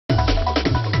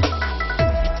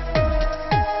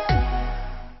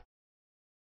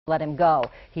let him go.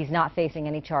 He's not facing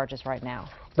any charges right now.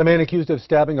 The man accused of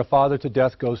stabbing a father to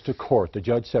death goes to court. The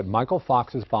judge set Michael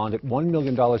Fox's bond at $1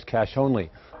 million cash only.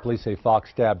 Police say Fox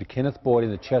stabbed Kenneth Boyd in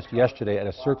the chest yesterday at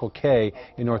a Circle K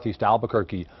in northeast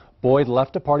Albuquerque. Boyd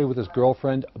left a party with his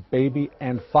girlfriend, a baby,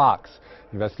 and Fox.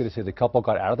 Investigators say the couple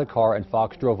got out of the car and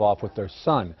Fox drove off with their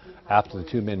son. After the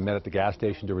two men met at the gas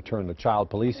station to return the child,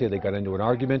 police say they got into an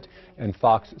argument and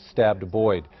Fox stabbed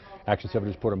Boyd. Action 7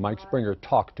 reporter Mike Springer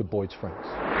talked to Boyd's friends.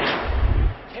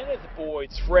 Kenneth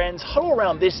Boyd's friends huddle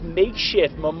around this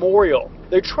makeshift memorial.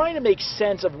 They're trying to make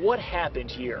sense of what happened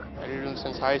here. I knew him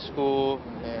since high school,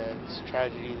 and it's a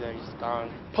tragedy that he's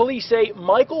gone. Police say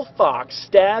Michael Fox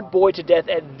stabbed Boyd to death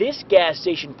at this gas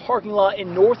station parking lot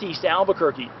in northeast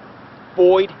Albuquerque.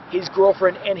 Boyd, his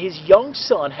girlfriend, and his young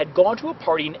son had gone to a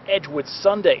party in Edgewood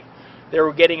Sunday. They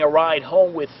were getting a ride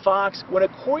home with Fox when,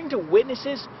 according to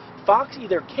witnesses, Fox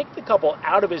either kicked the couple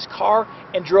out of his car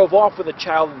and drove off with the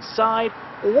child inside,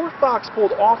 or Fox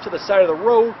pulled off to the side of the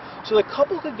road so the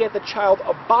couple could get the child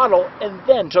a bottle and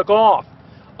then took off.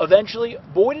 Eventually,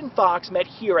 Boyd and Fox met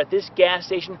here at this gas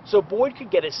station so Boyd could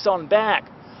get his son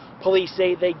back. Police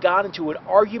say they got into an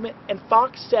argument and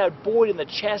Fox stabbed Boyd in the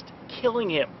chest, killing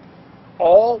him,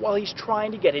 all while he's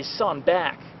trying to get his son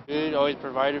back. Good, always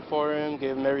provided for him,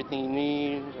 gave him everything he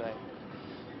needed.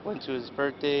 Went to his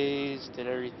birthdays, did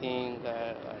everything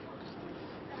that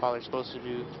father's supposed to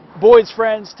do. Boyd's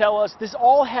friends tell us this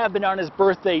all happened on his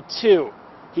birthday too.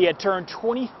 He had turned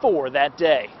 24 that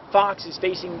day. Fox is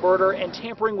facing murder and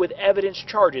tampering with evidence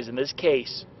charges in this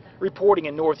case. Reporting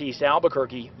in northeast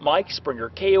Albuquerque, Mike Springer,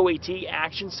 KOAT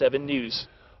Action 7 News.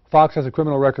 Fox has a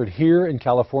criminal record here in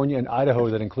California and Idaho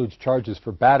that includes charges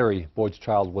for battery. Boyd's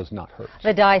child was not hurt.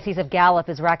 The Diocese of Gallup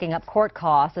is racking up court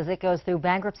costs as it goes through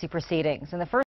bankruptcy proceedings. In the first